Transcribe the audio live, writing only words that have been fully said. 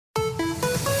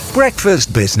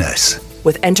Breakfast Business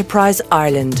with Enterprise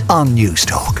Ireland on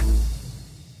Newstalk.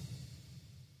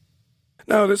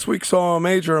 Now, this week saw a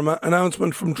major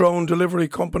announcement from drone delivery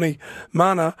company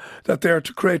Mana that they're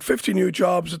to create 50 new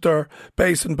jobs at their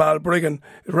base in Balbriggan.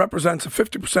 It represents a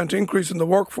 50% increase in the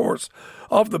workforce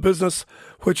of the business,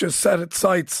 which has set its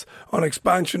sights on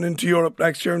expansion into Europe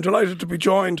next year. I'm delighted to be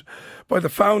joined by the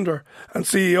founder and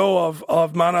CEO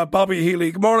of Mana, Bobby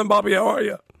Healy. Good morning, Bobby. How are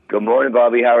you? Good morning,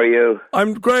 Bobby. How are you?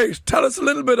 I'm great. Tell us a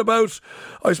little bit about,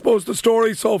 I suppose, the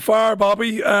story so far,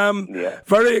 Bobby.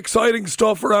 Very exciting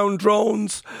stuff around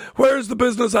drones. Where's the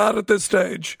business at this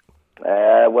stage?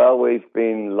 Well, we've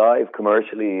been live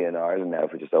commercially in Ireland now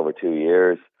for just over 2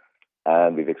 years,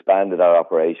 and we've expanded our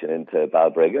operation into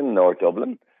Balbriggan, North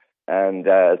Dublin. And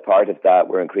as part of that,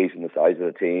 we're increasing the size of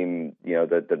the team,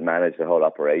 that manage the whole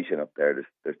operation up there.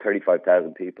 There's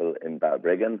 35,000 people in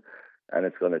Balbriggan. And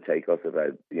it's going to take us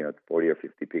about 40 or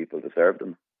 50 people to serve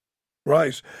them.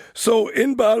 Right. So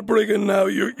in Balbriggan now,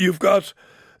 you're going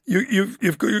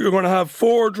to have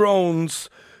 4 drones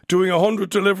doing 100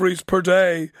 deliveries per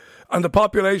day, and the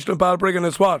population of Balbriggan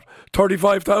is what,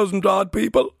 35,000 odd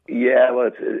people? Yeah,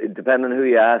 well, it depends on who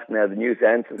you ask. Now the new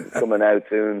census is coming out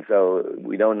soon, so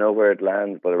we don't know where it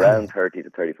lands, but around 30 to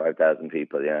 35,000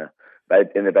 people. Yeah,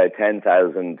 about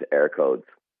 10,000 air codes.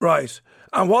 Right.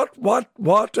 And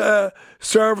what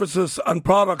services and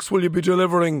products will you be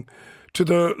delivering to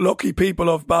the lucky people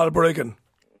of Balbriggan?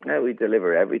 Yeah, we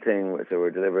deliver everything. So we're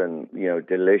delivering,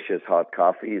 delicious hot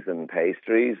coffees and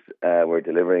pastries. We're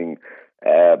delivering,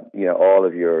 all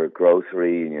of your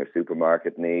grocery and your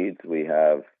supermarket needs. We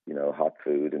have, hot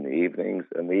food in the evenings,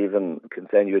 and we even can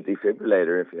send you a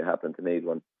defibrillator if you happen to need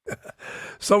one.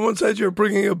 Someone said you're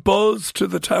bringing a buzz to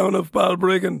the town of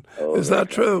Balbriggan. Is that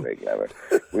true? Very clever.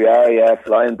 We are,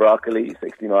 flying broccoli,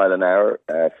 60 mile an hour,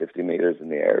 50 metres in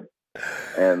the air.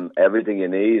 Everything you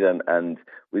need, and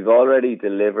we've already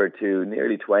delivered to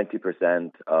nearly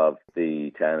 20% of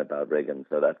the town of Balbriggan,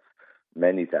 so that's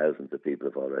many thousands of people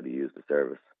have already used the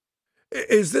service.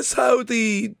 Is this how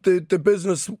the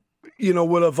business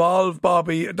will evolve,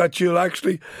 Bobby, that you'll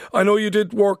actually... I know you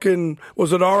did work in,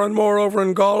 was it Oranmore over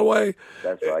in Galway?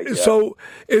 That's right, yeah. So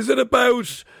is it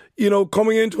about,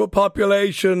 coming into a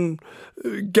population,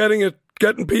 getting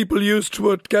people used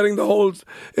to it, getting the whole...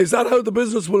 Is that how the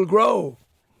business will grow?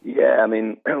 Yeah, I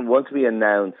mean, once we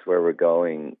announce where we're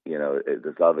going,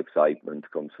 there's a lot of excitement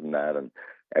comes from that, and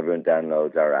everyone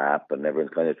downloads our app, and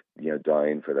everyone's kind of,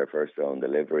 dying for their first drone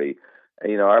delivery.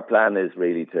 Our plan is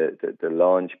really to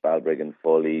launch Balbriggan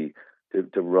fully,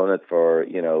 to run it for,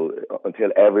 until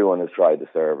everyone has tried the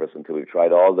service, until we've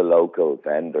tried all the local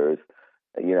vendors,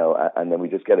 and then we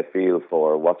just get a feel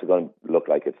for what's it going to look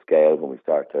like at scale when we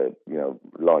start to,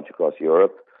 launch across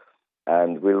Europe.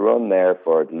 And we'll run there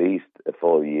for at least a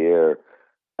full year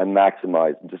and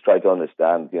maximise and just try to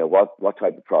understand, what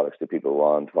type of products do people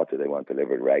want, what do they want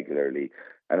delivered regularly,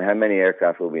 and how many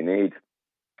aircraft will we need.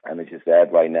 And as you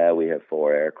said, right now we have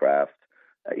 4 aircraft.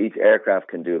 Each aircraft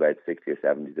can do about 60 or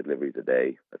 70 deliveries a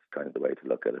day. That's kind of the way to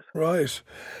look at it. Right.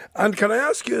 And can I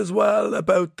ask you as well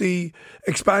about the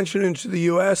expansion into the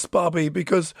US, Bobby?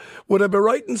 Because would I be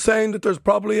right in saying that there's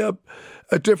probably a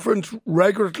different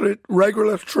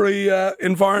regulatory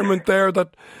environment there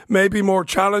that may be more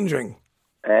challenging?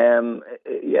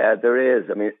 Yeah, there is.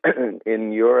 I mean,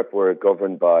 in Europe we're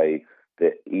governed by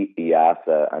the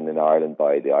EASA, and in Ireland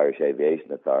by the Irish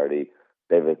Aviation Authority.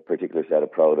 They have a particular set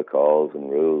of protocols and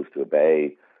rules to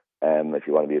obey if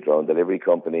you want to be a drone delivery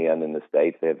company. And in the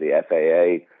States, they have the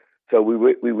FAA. So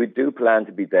we do plan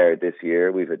to be there this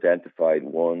year. We've identified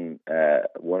one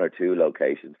or two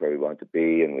locations where we want to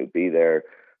be, and we'll be there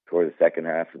towards the second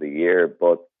half of the year.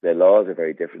 But the laws are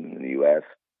very different in the US,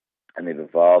 and they've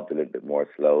evolved a little bit more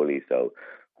slowly. So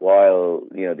while,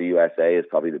 the USA is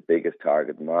probably the biggest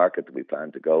target market that we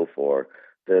plan to go for,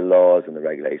 the laws and the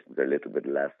regulations are a little bit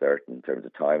less certain in terms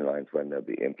of timelines when they'll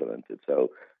be implemented. So,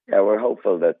 yeah, we're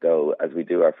hopeful that, though, as we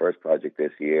do our first project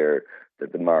this year,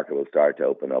 that the market will start to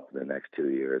open up in the next 2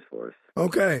 years for us.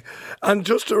 Okay. And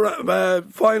just to,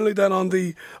 finally then on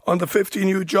the 50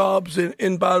 new jobs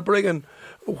in Balbriggan,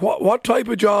 what type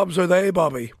of jobs are they,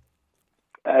 Bobby?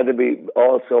 There'll be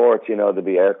all sorts, there'll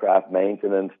be aircraft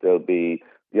maintenance, there'll be...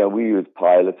 we use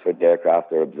pilots for the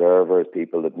aircraft, or observers,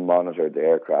 people that monitor the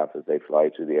aircraft as they fly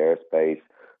through the airspace.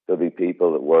 There'll be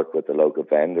people that work with the local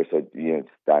vendors, so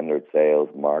standard sales,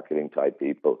 marketing type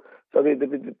people. So there'll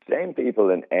be the same people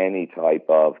in any type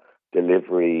of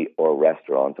delivery or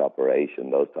restaurant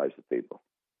operation, those types of people.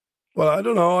 Well, I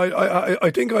don't know. I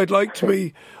think I'd like to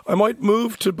be. I might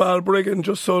move to Balbriggan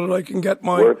just so that I can get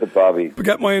my Worth it, Bobby.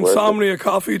 insomnia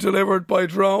coffee delivered by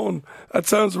drone. That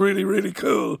sounds really, really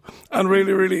cool and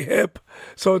really, really hip.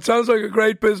 So it sounds like a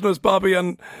great business, Bobby,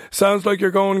 and sounds like you're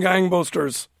going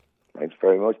gangbusters. Thanks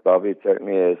very much, Bobby. It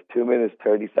certainly is. 2 minutes,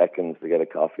 30 seconds to get a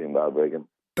coffee in Balbriggan.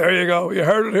 There you go. You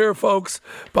heard it here, folks.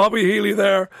 Bobby Healy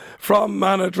there from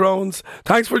Mana Drones.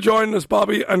 Thanks for joining us,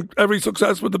 Bobby, and every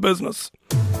success with the business.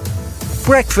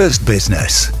 Breakfast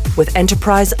Business with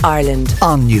Enterprise Ireland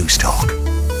on Newstalk.